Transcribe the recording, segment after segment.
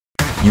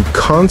You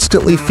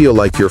constantly feel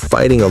like you're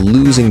fighting a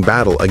losing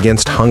battle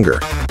against hunger.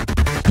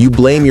 You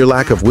blame your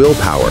lack of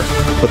willpower,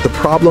 but the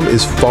problem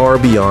is far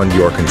beyond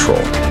your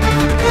control.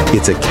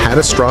 It's a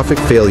catastrophic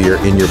failure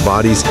in your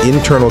body's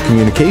internal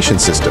communication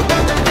system.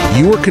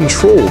 You are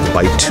controlled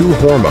by two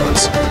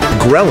hormones: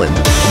 Ghrelin,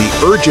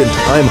 the urgent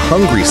 "I'm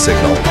hungry"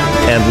 signal,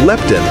 and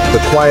Leptin,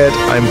 the quiet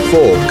 "I'm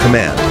full"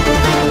 command.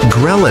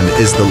 Ghrelin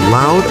is the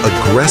loud,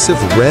 aggressive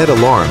red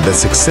alarm that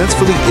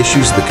successfully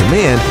issues the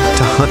command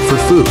to hunt for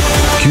food,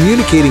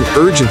 communicating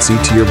urgency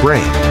to your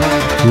brain.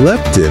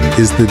 Leptin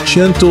is the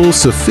gentle,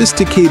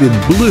 sophisticated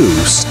blue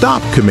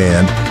stop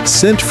command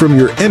sent from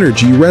your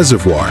energy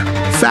reservoir,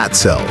 fat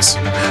cells.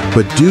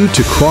 But due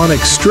to chronic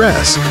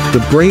stress,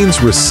 the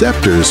brain's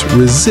receptors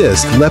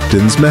resist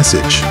leptin's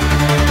message.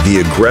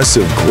 The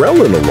aggressive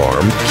Ghrelin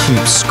alarm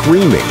keeps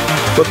screaming,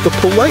 but the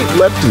polite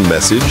leptin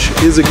message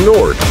is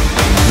ignored.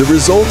 The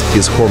result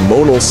is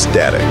hormonal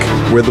static,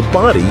 where the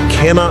body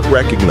cannot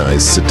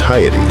recognize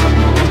satiety.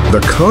 The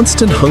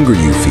constant hunger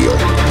you feel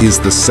is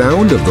the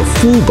sound of the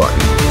full button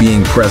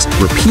being pressed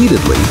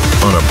repeatedly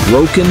on a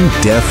broken,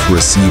 deaf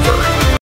receiver.